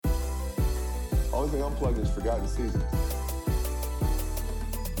Only thing I'm plugging is Forgotten Seasons.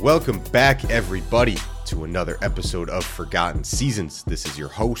 Welcome back, everybody, to another episode of Forgotten Seasons. This is your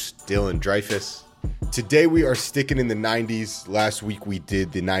host, Dylan Dreyfus. Today we are sticking in the 90s. Last week we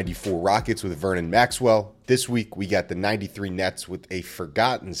did the 94 Rockets with Vernon Maxwell. This week we got the 93 Nets with a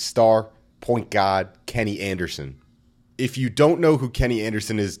forgotten star, point guard, Kenny Anderson. If you don't know who Kenny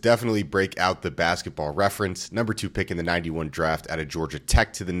Anderson is, definitely break out the Basketball Reference. Number 2 pick in the 91 draft out of Georgia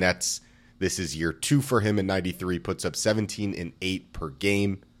Tech to the Nets. This is year 2 for him in 93, puts up 17 and 8 per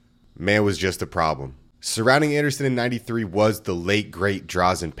game. Man was just a problem. Surrounding Anderson in 93 was the late, great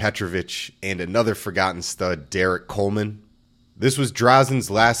Drazen Petrovic and another forgotten stud, Derek Coleman. This was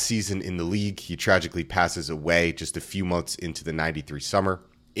Drazen's last season in the league. He tragically passes away just a few months into the 93 summer.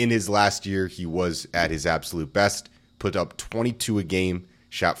 In his last year, he was at his absolute best, put up 22 a game,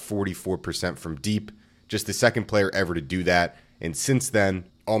 shot 44% from deep, just the second player ever to do that. And since then,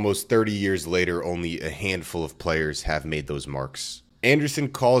 almost 30 years later, only a handful of players have made those marks. Anderson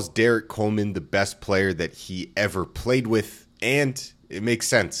calls Derek Coleman the best player that he ever played with, and it makes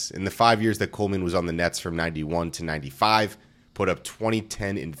sense. In the 5 years that Coleman was on the Nets from 91 to 95, put up 20,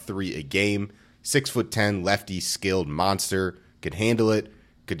 10, and 3 a game. 6'10", lefty, skilled monster, could handle it,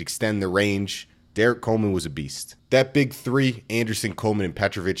 could extend the range. Derek Coleman was a beast. That big three, Anderson, Coleman, and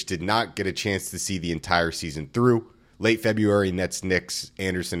Petrovic, did not get a chance to see the entire season through. Late February, Nets-Knicks,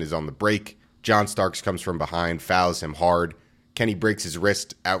 Anderson is on the break. John Starks comes from behind, fouls him hard. Kenny breaks his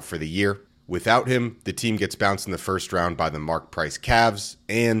wrist, out for the year. Without him, the team gets bounced in the first round by the Mark Price Cavs,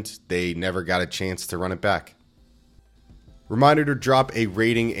 and they never got a chance to run it back. Reminder to drop a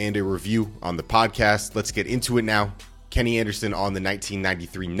rating and a review on the podcast. Let's get into it now. Kenny Anderson on the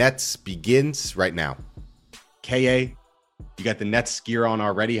 1993 Nets begins right now. K.A., you got the Nets gear on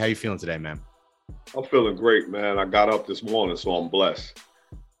already. How you feeling today, man? I'm feeling great, man. I got up this morning, so I'm blessed.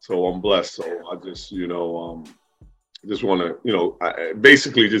 So I just want to, I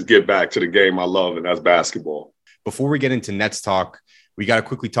basically just get back to the game I love, and that's basketball. Before we get into Nets talk, we got to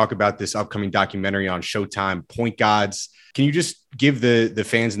quickly talk about this upcoming documentary on Showtime, Point Gods. Can you just give the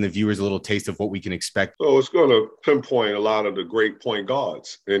fans and the viewers a little taste of what we can expect? So it's going to pinpoint a lot of the great point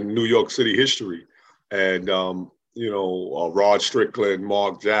guards in New York City history. And, Rod Strickland,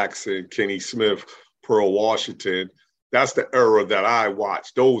 Mark Jackson, Kenny Smith, Pearl Washington. That's the era that I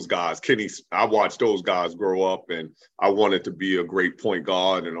watched those guys. I watched those guys grow up, and I wanted to be a great point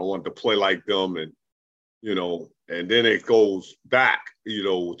guard, and I wanted to play like them. And, and then it goes back,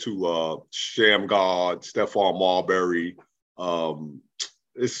 to Shamgar, Stephon Marbury.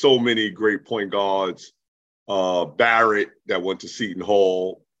 There's so many great point guards. Barrett that went to Seton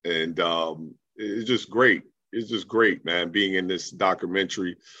Hall. And it's just great. It's just great, man, being in this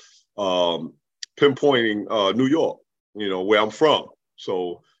documentary, pinpointing New York, where I'm from.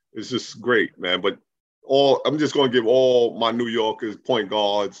 So it's just great, man. But I'm just going to give all my New Yorkers point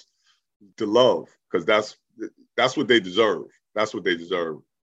guards the love, because that's what they deserve. That's what they deserve.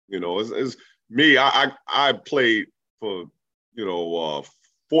 It's me. I played for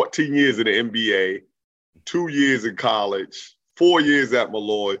 14 years in the NBA, 2 years in college, 4 years at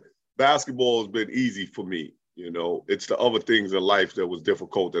Malloy. Basketball has been easy for me. It's the other things in life that was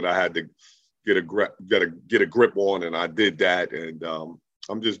difficult that I had to get a grip on, and I did that. And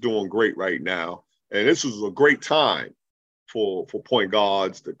I'm just doing great right now. And this is a great time for point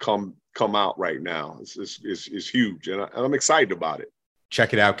guards to come out right now. It's huge, and I'm excited about it.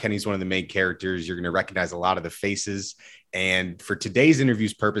 Check it out. Kenny's one of the main characters. You're going to recognize a lot of the faces. And for today's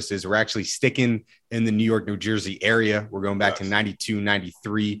interview's purposes, we're actually sticking in the New York, New Jersey area. We're going back to 92,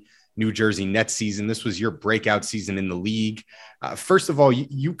 93 New Jersey Nets season. This was your breakout season in the league. First of all,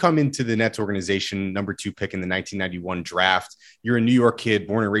 you come into the Nets organization, number 2 pick in the 1991 draft. You're a New York kid,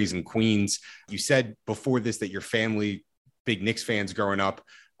 born and raised in Queens. You said before this that your family, big Knicks fans growing up.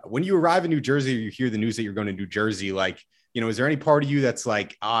 When you arrive in New Jersey, or you hear the news that you're going to New Jersey, is there any part of you that's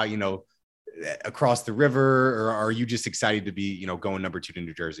like, across the river, or are you just excited to be, going number 2 to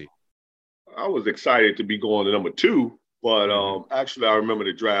New Jersey? I was excited to be going to number 2, but actually I remember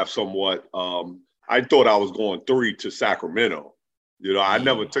the draft somewhat. I thought I was going 3 to Sacramento. I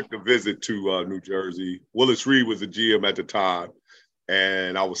never took the visit to New Jersey. Willis Reed was the GM at the time,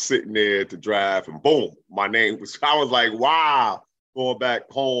 and I was sitting there at the draft, and boom, my name was. I was like, wow, going back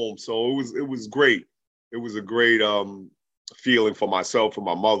home. So it was great. It was a great feeling for myself and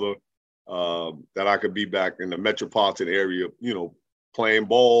my mother that I could be back in the metropolitan area, playing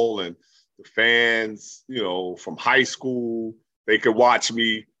ball, and the fans, from high school, they could watch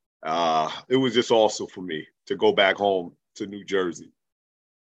me. It was just awesome for me to go back home to New Jersey.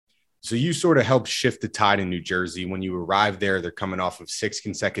 So you sort of helped shift the tide in New Jersey. When you arrived there, they're coming off of 6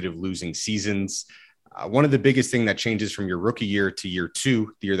 consecutive losing seasons. One of the biggest thing that changes from your rookie year to year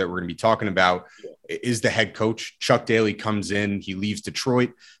 2, the year that we're going to be talking about, is the head coach. Chuck Daly comes in, he leaves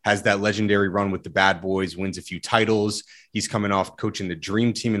Detroit, has that legendary run with the Bad Boys, wins a few titles. He's coming off coaching the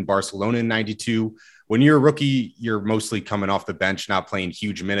dream team in Barcelona in 92. When you're a rookie, you're mostly coming off the bench, not playing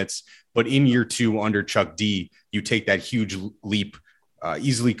huge minutes. But in year 2 under Chuck D, you take that huge leap.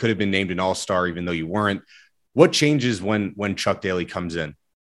 Easily could have been named an all-star, even though you weren't. What changes when Chuck Daly comes in?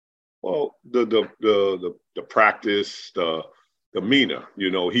 Well, the practice, the demeanor.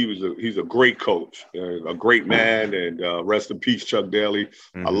 He's a great coach, a great man, and rest in peace, Chuck Daly.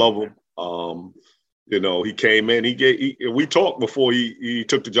 Mm-hmm. I love him. He came in. We talked before he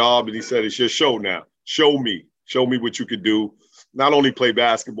took the job, and he said, "It's your show now. Show me what you could do. Not only play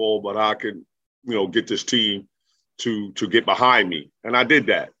basketball, but I can, get this team to get behind me." And I did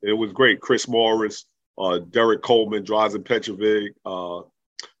that. It was great. Chris Morris, Derek Coleman, Drazen Petrovic.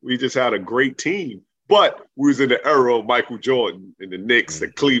 We just had a great team. But we was in the era of Michael Jordan and the Knicks, the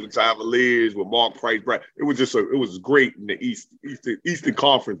Cleveland Cavaliers with Mark Price. It was great in the East. Eastern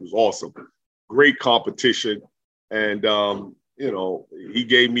Conference was awesome. Great competition. And he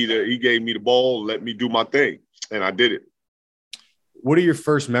gave me the ball, let me do my thing, and I did it. What are your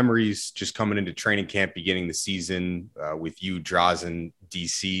first memories just coming into training camp, beginning the season with you, Drazen,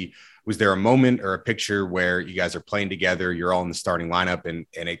 DC? Was there a moment or a picture where you guys are playing together, you're all in the starting lineup, and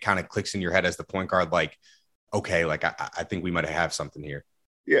it kind of clicks in your head as the point guard, like, okay, like I think we might have something here?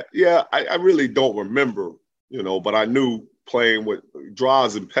 Yeah. I really don't remember, but I knew playing with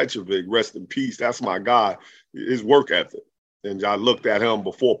Drazen Petrovic, rest in peace, that's my guy, his work ethic. And I looked at him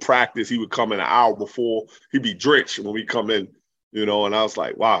before practice. He would come in an hour before. He'd be drenched when we come in. And I was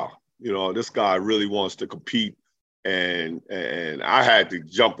like, wow, this guy really wants to compete. And I had to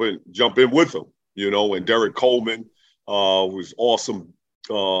jump in with him, and Derek Coleman was awesome.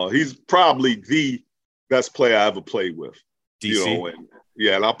 He's probably the best player I ever played with. DC.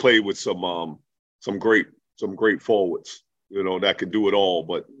 And I played with some great forwards, that could do it all,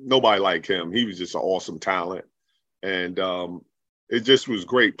 but nobody like him. He was just an awesome talent. And it just was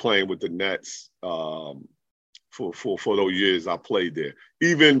great playing with the Nets. For those years I played there.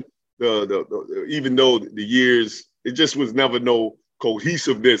 Even even though the years, it just was never no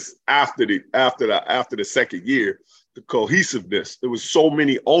cohesiveness after the second year. The cohesiveness. There was so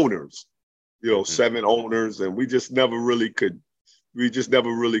many owners, 7 owners, and we just never really could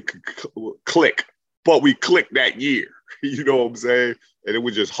click. But we clicked that year. You know what I'm saying? And it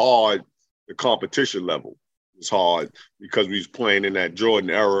was just hard. The competition level was hard because we was playing in that Jordan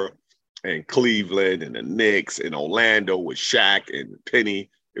era. And Cleveland and the Knicks and Orlando with Shaq and Penny.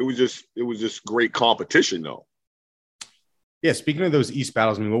 It was just great competition, though. Yeah, speaking of those East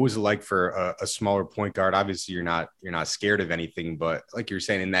battles, I mean, what was it like for a smaller point guard? Obviously, you're not scared of anything, but like you're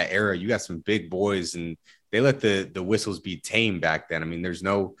saying, in that era, you got some big boys, and they let the whistles be tame back then. I mean, there's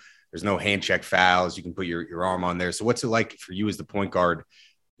no hand check fouls. You can put your arm on there. So what's it like for you as the point guard,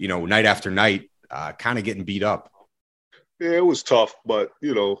 night after night, kind of getting beat up? Yeah, it was tough, but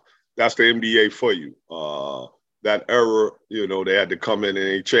that's the NBA for you. That era, they had to come in and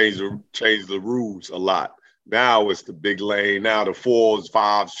they changed the rules a lot. Now it's the big lane. Now the 4s,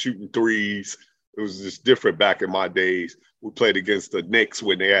 5s, shooting 3s. It was just different back in my days. We played against the Knicks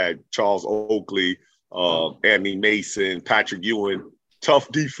when they had Charles Oakley, Anthony Mason, Patrick Ewing.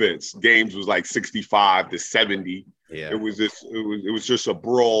 Tough defense. Games was like 65-70. Yeah. It was just a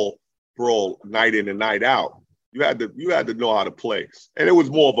brawl night in and night out. You had to know how to play. And it was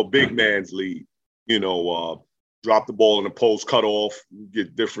more of a big man's league. Drop the ball in the post, cut off,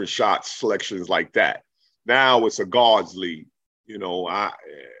 get different shot selections like that. Now it's a guards league. I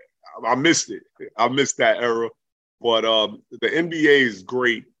missed it. I missed that era. But the NBA is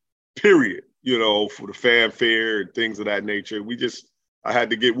great, period, for the fanfare and things of that nature. I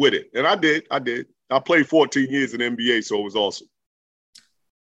had to get with it. And I did. I played 14 years in the NBA, so it was awesome.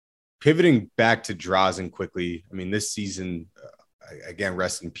 Pivoting back to Drazen quickly, I mean, this season, again,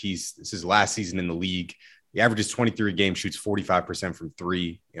 rest in peace. This is last season in the league. He averages 23 a game, shoots 45% from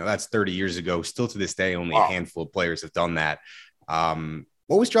 3. That's 30 years ago. Still to this day, only a handful of players have done that.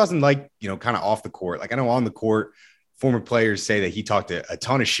 What was Drazen like, kind of off the court? Like, I know on the court, former players say that he talked a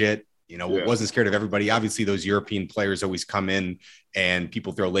ton of shit, wasn't scared of everybody. Obviously, those European players always come in and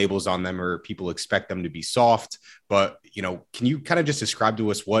people throw labels on them or people expect them to be soft. But, can you kind of just describe to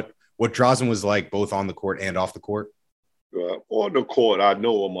us what Drazen was like both on the court and off the court? On the court, I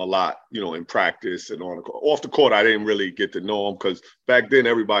know him a lot, in practice and on the court. Off the court, I didn't really get to know him because back then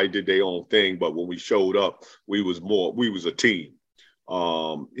everybody did their own thing. But when we showed up, we was a team.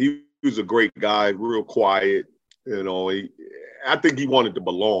 He was a great guy, real quiet. You know, I think he wanted to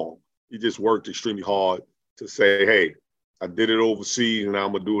belong. He just worked extremely hard to say, hey, I did it overseas and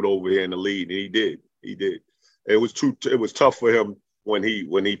I'm gonna do it over here in the league. And he did. He did. It was tough for him when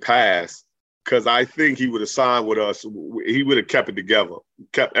he passed, because I think he would have signed with us. He would have kept it together,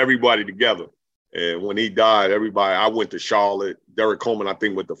 kept everybody together. And when he died, I went to Charlotte. Derek Coleman, I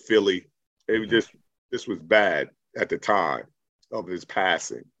think, went to Philly. It was just, this was bad at the time of his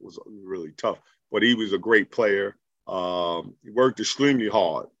passing. It was really tough. But he was a great player. He worked extremely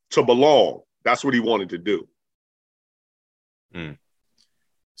hard to belong. That's what he wanted to do.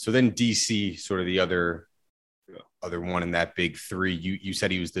 So then DC, sort of the other one in that big three. You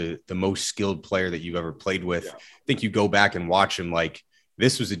said he was the most skilled player that you've ever played with. Yeah. I think you go back and watch him, like,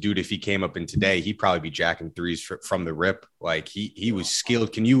 this was a dude, if he came up in today, he'd probably be jacking threes from the rip. Like, he was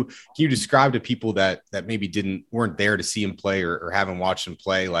skilled. Can you describe to people that maybe weren't there to see him play or haven't watched him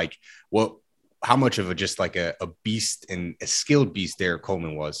play, like, how much of a beast and a skilled beast Derek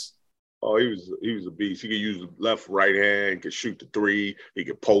Coleman was? Oh, he was a beast. He could use the left, right hand, could shoot the three, he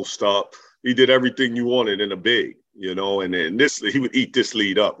could post up. He did everything you wanted in a big, you know, and then he would eat this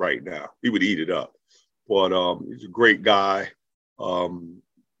lead up right now. He would eat it up. But he's a great guy.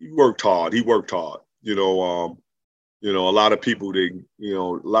 He worked hard. You know, a lot of people,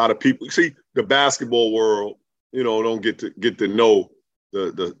 see, the basketball world, you know, don't get to know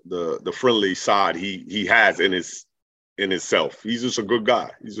the friendly side he has in himself. He's just a good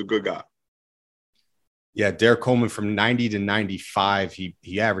guy. He's a good guy. Yeah, Derek Coleman from 90 to 95,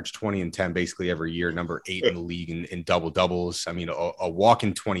 he averaged 20 and 10 basically every year, number 8 in the league in double doubles. I mean, a walk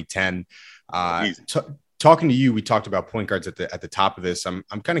in 2010. Talking to you, we talked about point guards at the top of this. I'm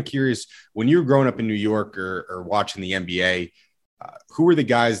kind of curious, when you were growing up in New York or watching the NBA, who were the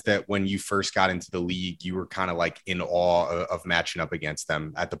guys that when you first got into the league, you were kind of like in awe of matching up against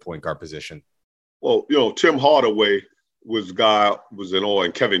them at the point guard position? Well, you know, Tim Hardaway was in awe,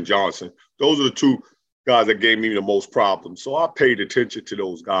 and Kevin Johnson. Those are the two guys that gave me the most problems. So I paid attention to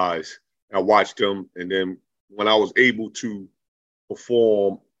those guys. I watched them. And then when I was able to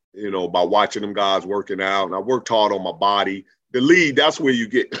perform, you know, by watching them guys working out, and I worked hard on my body. The lead, that's where you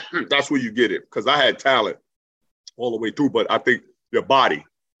get it. Because I had talent all the way through, but I think your body,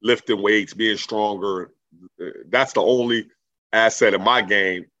 lifting weights, being stronger, that's the only asset of my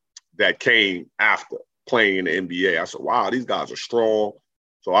game that came after playing in the NBA. I said, wow, these guys are strong.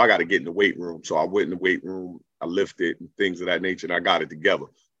 So I got to get in the weight room. So I went in the weight room, I lifted and things of that nature, and I got it together.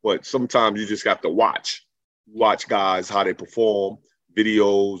 But sometimes you just got to watch guys, how they perform,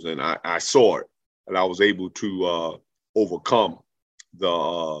 videos, and I saw it. And I was able to overcome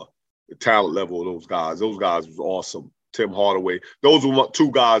the talent level of those guys. Those guys was awesome. Tim Hardaway. Those were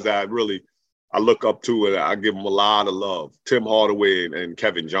two guys that I look up to, and I give them a lot of love. Tim Hardaway and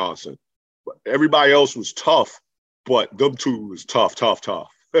Kevin Johnson. But everybody else was tough, but them two was tough.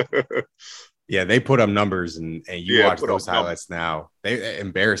 Yeah, they put up numbers, and you watch those highlights now. They're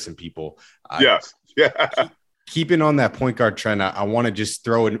embarrassing people. Yes. Yeah. Keeping on that point guard trend, I want to just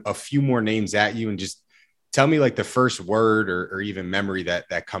throw in a few more names at you and just tell me like the first word or even memory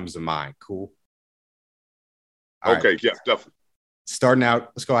that comes to mind. Cool. All okay. Right. Yeah, definitely. Starting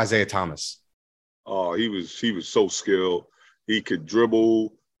out, let's go Isaiah Thomas. Oh, he was so skilled. He could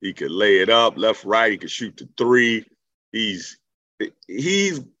dribble. He could lay it up left, right. He could shoot the three. He's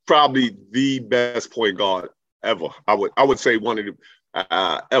probably the best point guard ever. I would say one of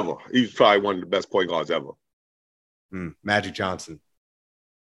the ever. He's probably one of the best point guards ever. Magic Johnson.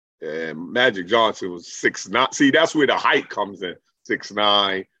 And Magic Johnson was 6'9". See, that's where the height comes in.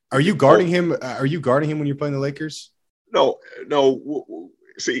 6'9". Are you guarding him? Are you guarding him when you're playing the Lakers? No.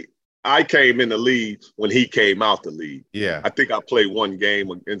 See, I came in the league when he came out the league. Yeah. I think I played one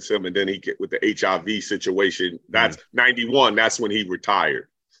game against him, and then he get with the HIV situation. That's 91. That's when he retired.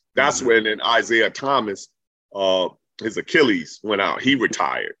 That's when then Isaiah Thomas, his Achilles went out. He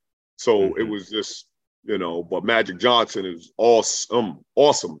retired. So it was just, you know, but Magic Johnson is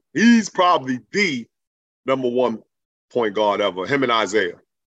awesome. He's probably the number one point guard ever, him and Isaiah.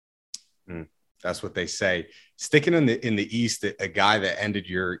 That's what they say. Sticking in the East, a guy that ended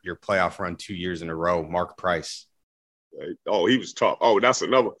your playoff run 2 years in a row, Mark Price. Oh, he was tough. Oh, that's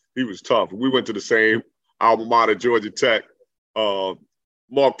another. He was tough. We went to the same alma mater, Georgia Tech.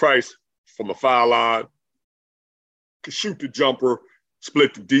 Mark Price from the foul line could shoot the jumper,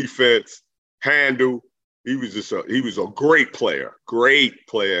 split the defense, handle. He was a great player,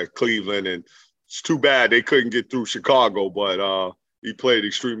 Cleveland. And it's too bad they couldn't get through Chicago, but he played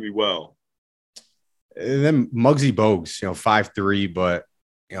extremely well. And then Muggsy Bogues, 5'3", but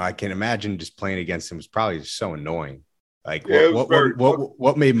I can imagine just playing against him was probably just so annoying. Like Yeah, it was very.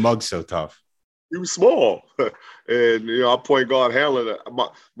 what made Muggs so tough? He was small, and I point guard handling it.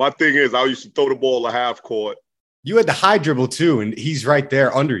 My thing is, I used to throw the ball a half court. You had the high dribble too, and he's right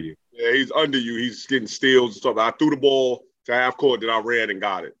there under you. Yeah, he's under you. He's getting steals and stuff. I threw the ball to half court, then I ran and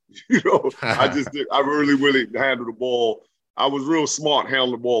got it. I just did. I really handled the ball. I was real smart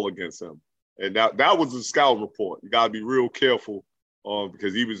handling the ball against him, and that was the scout report. You got to be real careful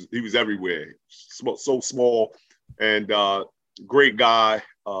because he was everywhere. So small and great guy.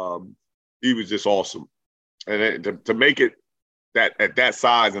 He was just awesome, and to make it that at that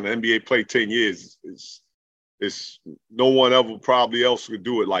size in the NBA play 10 years is no one ever probably else could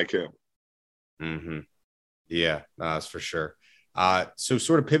do it like him. Mm-hmm. Yeah, that's for sure. So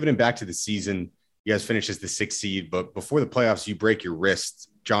sort of pivoting back to the season, you guys finished as the 6th seed, but before the playoffs, you break your wrist.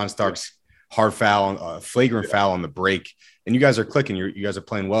 John Starks hard foul, flagrant foul on the break, and you guys are clicking. You guys are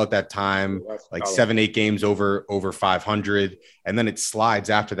playing well at that time, like 7-8 games over 500, and then it slides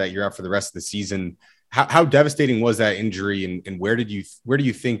after that. You're out for the rest of the season. How devastating was that injury, and where do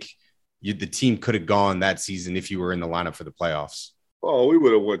you think the team could have gone that season if you were in the lineup for the playoffs? Oh, we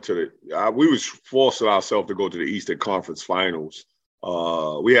would have went to we was forcing ourselves to go to the Eastern Conference Finals.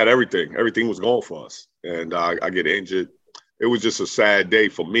 We had everything. Everything was going for us. And I get injured. It was just a sad day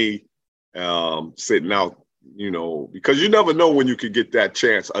for me sitting out, because you never know when you could get that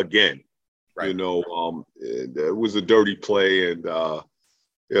chance again. Right. It was a dirty play and,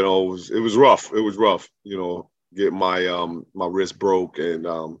 it was rough. It was rough, get my wrist broke and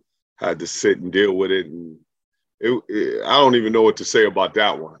had to sit and deal with it. And I don't even know what to say about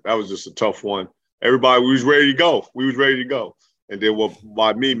that one. That was just a tough one. Everybody, we was ready to go. And then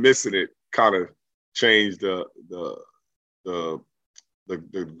by me missing it kind of changed the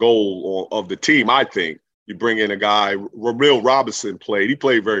goal of the team, I think. You bring in a guy, Ramil Robinson played. He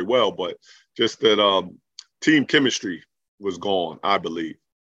played very well, but just that team chemistry was gone, I believe.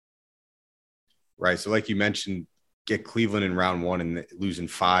 Right. So like you mentioned, get Cleveland in round one and losing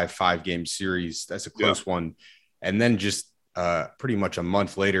five-game series. That's a close one. And then just pretty much a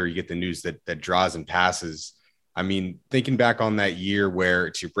month later, you get the news that Drazen passes. I mean, thinking back on that year where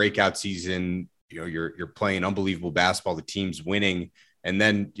it's your breakout season, you're playing unbelievable basketball, the team's winning. And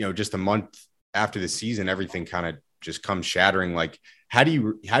then, just a month after the season, everything kind of just comes shattering. Like, how do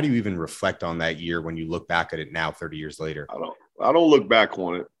you even reflect on that year when you look back at it now, 30 years later? I don't look back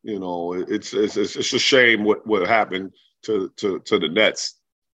on it. It's a shame what happened to the Nets,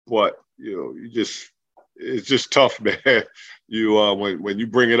 but it's just tough, man. When you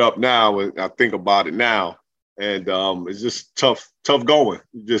bring it up now, and I think about it now, and it's just tough going.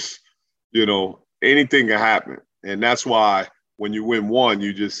 Anything can happen, and that's why when you win one,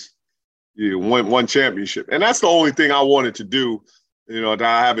 you win one championship, and that's the only thing I wanted to do. That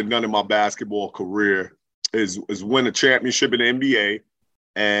I haven't done in my basketball career is win a championship in the NBA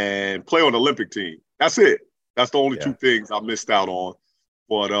and play on the Olympic team. That's it. That's the only two things I missed out on.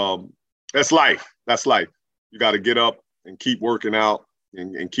 But that's life. That's life. You got to get up and keep working out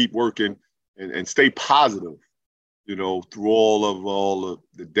and keep working and stay positive, through all of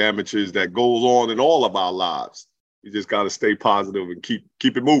the damages that goes on in all of our lives. You just got to stay positive and keep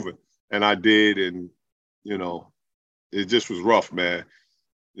it moving. And I did. And, it just was rough, man.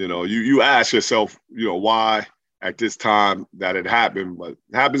 You ask yourself, why at this time that it happened, but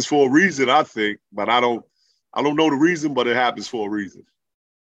it happens for a reason, I think, but I don't know the reason, but it happens for a reason.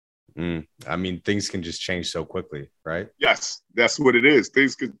 I mean, things can just change so quickly, right? Yes, that's what it is.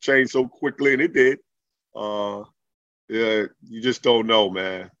 Things can change so quickly, and it did. You just don't know,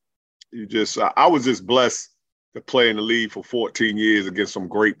 man. I was just blessed to play in the league for 14 years against some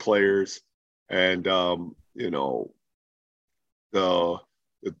great players. And,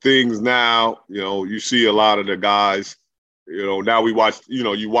 the things now, you see a lot of the guys, now we watch,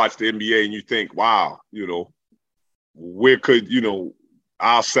 you watch the NBA and you think, wow, where could,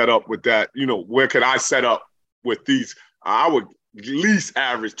 I'll set up with that, where could I set up with these? I would at least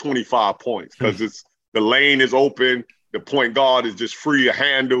average 25 points because the lane is open. The point guard is just free to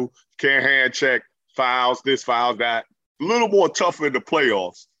handle, can't hand check, fouls, this, fouls, that. A little more tougher in the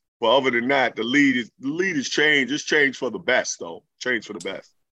playoffs. But other than that, the lead is changed. It's changed for the best, though. Changed for the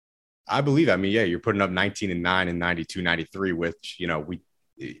best. I believe. I mean, you're putting up 19-9 in 92, 93, which, we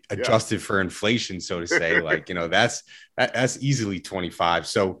adjusted for inflation, so to say. Like, that's easily 25.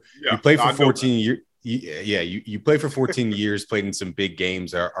 So you play for 14 years. You play for 14 years, played in some big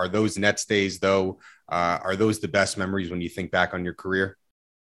games. Are those Nets days, though, are those the best memories when you think back on your career?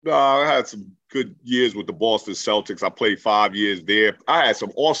 No, I had some good years with the Boston Celtics. I played 5 years there. I had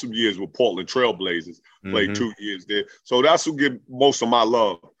some awesome years with Portland Trail Blazers. Played 2 years there. So that's who get most of my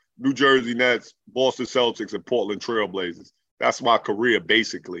love. New Jersey Nets, Boston Celtics, and Portland Trail Blazers. That's my career,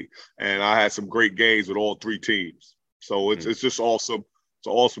 basically. And I had some great games with all three teams. So it's just awesome. It's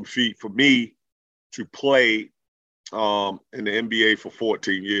an awesome feat for me to play in the NBA for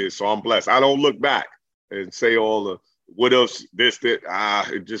 14 years. So I'm blessed. I don't look back and say all the what else, this, that.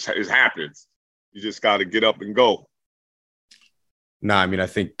 It happens. You just got to get up and go. No, I mean, I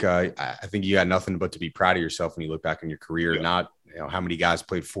think you got nothing but to be proud of yourself when you look back on your career. Yeah. Not, how many guys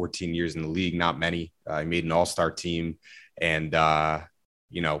played 14 years in the league? Not many. I made an all-star team. And,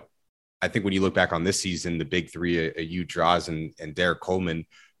 I think when you look back on this season, the big three, you, Draws, and Derek Coleman,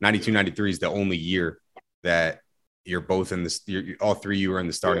 92-93 is the only year that you're both in this. All three you were in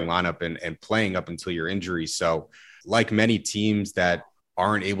the starting lineup and playing up until your injury. So, like many teams that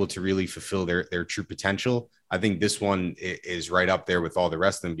aren't able to really fulfill their true potential, I think this one is right up there with all the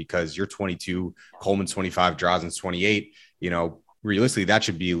rest of them because you're 22, Coleman's 25, Drazen's 28. Realistically, that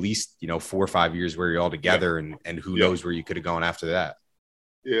should be at least 4 or 5 years where you're all together, and who knows where you could have gone after that.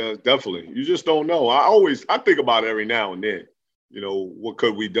 Yeah, definitely. You just don't know. I think about it every now and then. What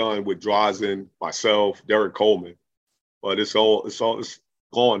could we done with Drazen, myself, Derek Coleman, but it's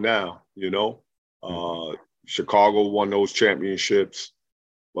gone now. Chicago won those championships,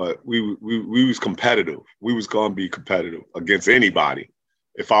 but we was competitive. We was gonna be competitive against anybody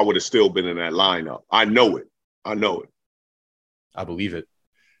if I would have still been in that lineup. I know it. I believe it.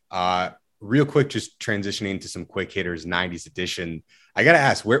 Real quick, just transitioning to some quick hitters, 90s edition. I got to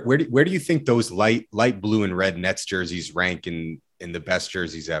ask, where do you think those light blue and red Nets jerseys rank in the best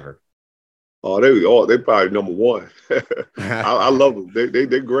jerseys ever? They probably number one. I love them.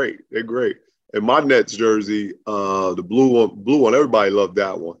 They're great. They're great. And my Nets jersey, the blue one, everybody loved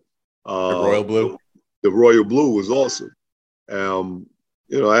that one. The royal blue? The royal blue was awesome.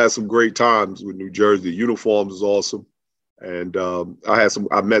 I had some great times with New Jersey. Uniforms was awesome. And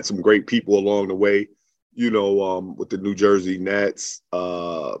I met some great people along the way, with the New Jersey Nets.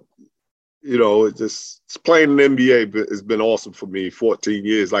 It's playing in the NBA has been awesome for me. 14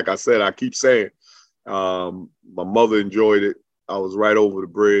 years. Like I said, I keep saying, my mother enjoyed it. I was right over the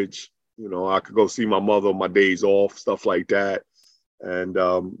bridge. I could go see my mother on my days off, stuff like that. And,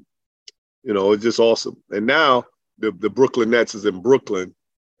 it's just awesome. And now the Brooklyn Nets is in Brooklyn.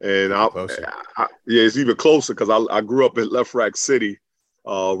 And it's even closer because I grew up in Left Rack City,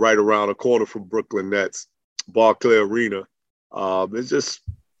 right around the corner from Brooklyn Nets, Barclays Arena. It's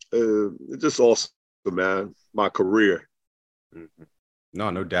just awesome, man. My career. Mm-hmm.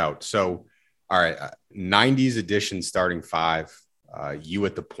 No doubt. So, all right, 90s edition starting five. You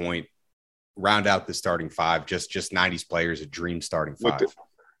at the point, round out the starting five. Just 90s players, a dream starting five.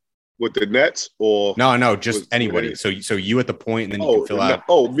 With the Nets or no, just anybody. So you at the point, and then you can fill out.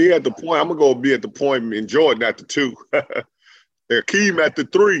 Me at the point. I'm gonna go be at the point, and Jordan at the two. Akeem at the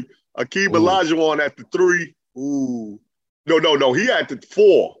three. Akeem Olajuwon at the three. Ooh, no. He at the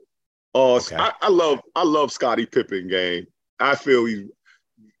four. Okay. I love Scottie Pippen game. I feel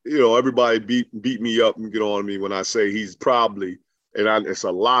everybody beat me up and get on me when I say he's probably, it's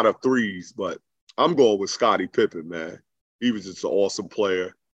a lot of threes, but I'm going with Scottie Pippen, man. He was just an awesome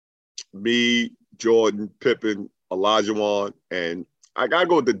player. Me, Jordan, Pippen, Olajuwon, and I gotta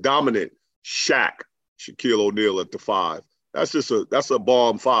go with the dominant Shaq, Shaquille O'Neal at the five. That's a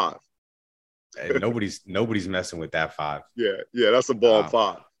bomb five. And nobody's messing with that five. Yeah, that's a bomb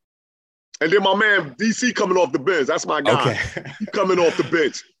five. And then my man DC coming off the bench. That's my guy. Okay. He coming off the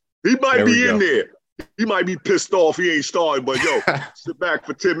bench. He might be in there. He might be pissed off he ain't starting, but sit back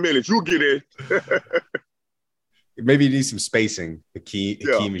for 10 minutes. You'll get in. Maybe you need some spacing. Hakeem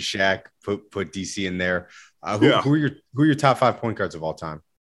and Shaq, put DC in there. Who are your top 5 point guards of all time?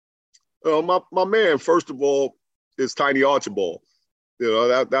 My man, first of all, is Tiny Archibald.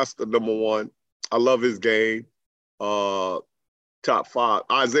 That's the number one. I love his game. Top 5.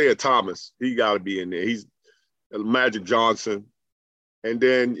 Isaiah Thomas, he got to be in there. He's Magic Johnson. And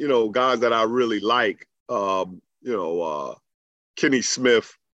then, guys that I really like, Kenny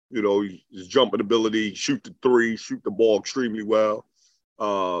Smith, his jumping ability, shoot the three, shoot the ball extremely well.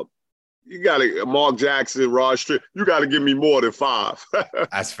 You got to Mark Jackson, Rod Strick. You got to give me more than 5.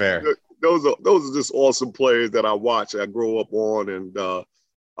 That's fair. Those are just awesome players that I watch, I grow up on, and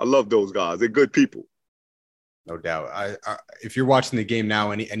I love those guys. They're good people. No doubt. If you're watching the game now,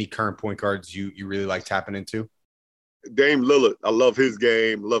 any current point guards you really like tapping into? Dame Lillard. I love his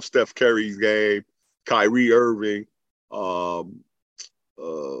game. Love Steph Curry's game. Kyrie Irving. All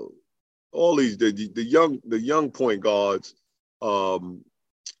these the young point guards.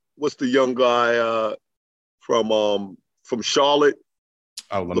 What's the young guy from Charlotte?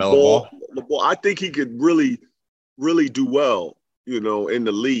 Oh, LaMelo Ball. I think he could really, really do well. in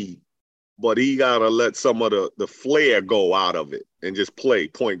the league, but he got to let some of the flair go out of it and just play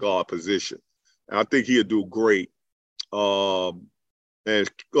point guard position. And I think he'll do great. And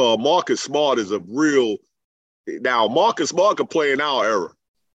Marcus Smart is now Marcus Smart can play in our era,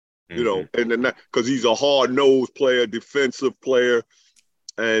 and then because he's a hard-nosed player, defensive player,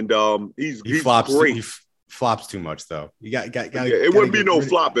 and he's flops great. He flops too much though. You got it wouldn't be no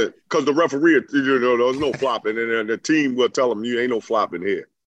flopping because the referee, there's no flopping, and the team will tell him you ain't no flopping here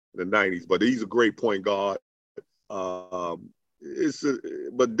in the 90s. But he's a great point guard. But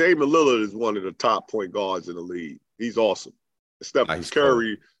Damian Lillard is one of the top point guards in the league. He's awesome. Stephen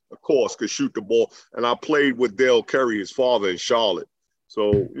Curry, of course, could shoot the ball. And I played with Dale Curry, his father, in Charlotte.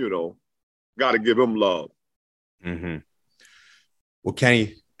 So, got to give him love. Mm-hmm. Well,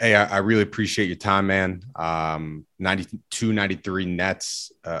 Kenny, hey, I really appreciate your time, man. 92, 93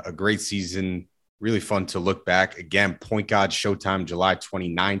 Nets, a great season. Really fun to look back. Again, Point Guard Showtime, July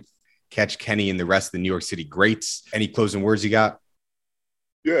 29th. Catch Kenny and the rest of the New York City greats. Any closing words you got?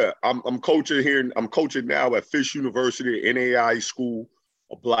 Yeah, I'm coaching here. I'm coaching now at Fisk University, NAI school,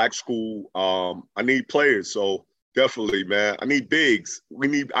 a black school. I need players, so definitely, man. I need bigs.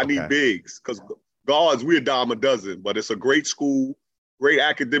 I need bigs because guards, we're a dime a dozen, but it's a great school, great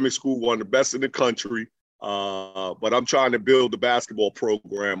academic school, one of the best in the country. But I'm trying to build the basketball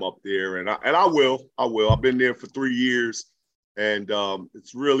program up there, and I will. I've been there for 3 years, and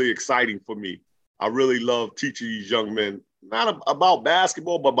it's really exciting for me. I really love teaching these young men, not about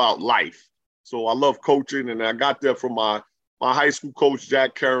basketball, but about life. So I love coaching, and I got that from my high school coach,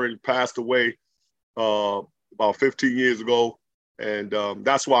 Jack Curran, passed away about 15 years ago. And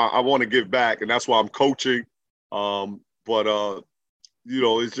that's why I want to give back, and that's why I'm coaching. It's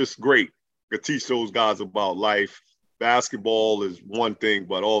just great to teach those guys about life. Basketball is one thing,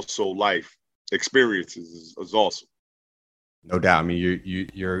 but also life experiences is awesome. No doubt. I mean,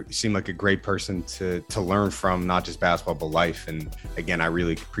 you seem like a great person to learn from, not just basketball, but life. And again, I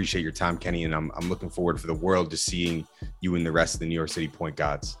really appreciate your time, Kenny. And I'm looking forward for the world to seeing you and the rest of the New York City Point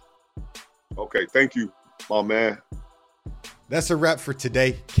Guards. Okay. Thank you, my man. That's a wrap for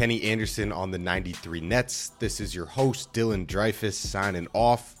today. Kenny Anderson on the 93 Nets. This is your host, Dylan Dreyfus, signing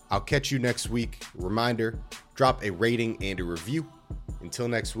off. I'll catch you next week. Reminder, drop a rating and a review. Until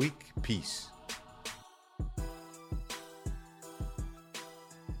next week, peace.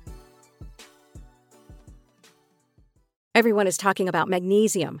 Everyone is talking about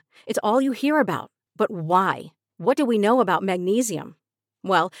magnesium. It's all you hear about. But why? What do we know about magnesium?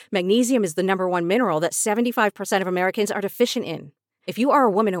 Well, magnesium is the number one mineral that 75% of Americans are deficient in. If you are a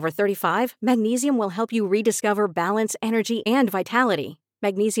woman over 35, magnesium will help you rediscover balance, energy, and vitality.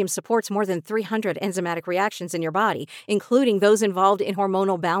 Magnesium supports more than 300 enzymatic reactions in your body, including those involved in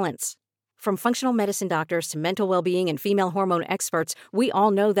hormonal balance. From functional medicine doctors to mental well-being and female hormone experts, we all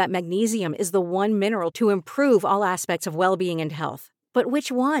know that magnesium is the one mineral to improve all aspects of well-being and health. But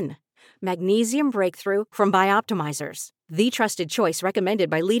which one? Magnesium Breakthrough from Bioptimizers, the trusted choice recommended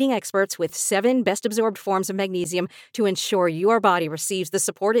by leading experts with 7 best-absorbed forms of magnesium to ensure your body receives the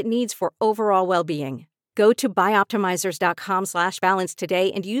support it needs for overall well-being. Go to bioptimizers.com/balance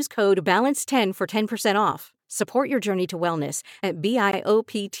today and use code BALANCE10 for 10% off. Support your journey to wellness at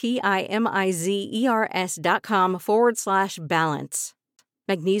bioptimizers.com/balance.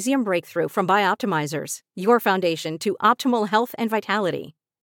 Magnesium Breakthrough from Bioptimizers, your foundation to optimal health and vitality.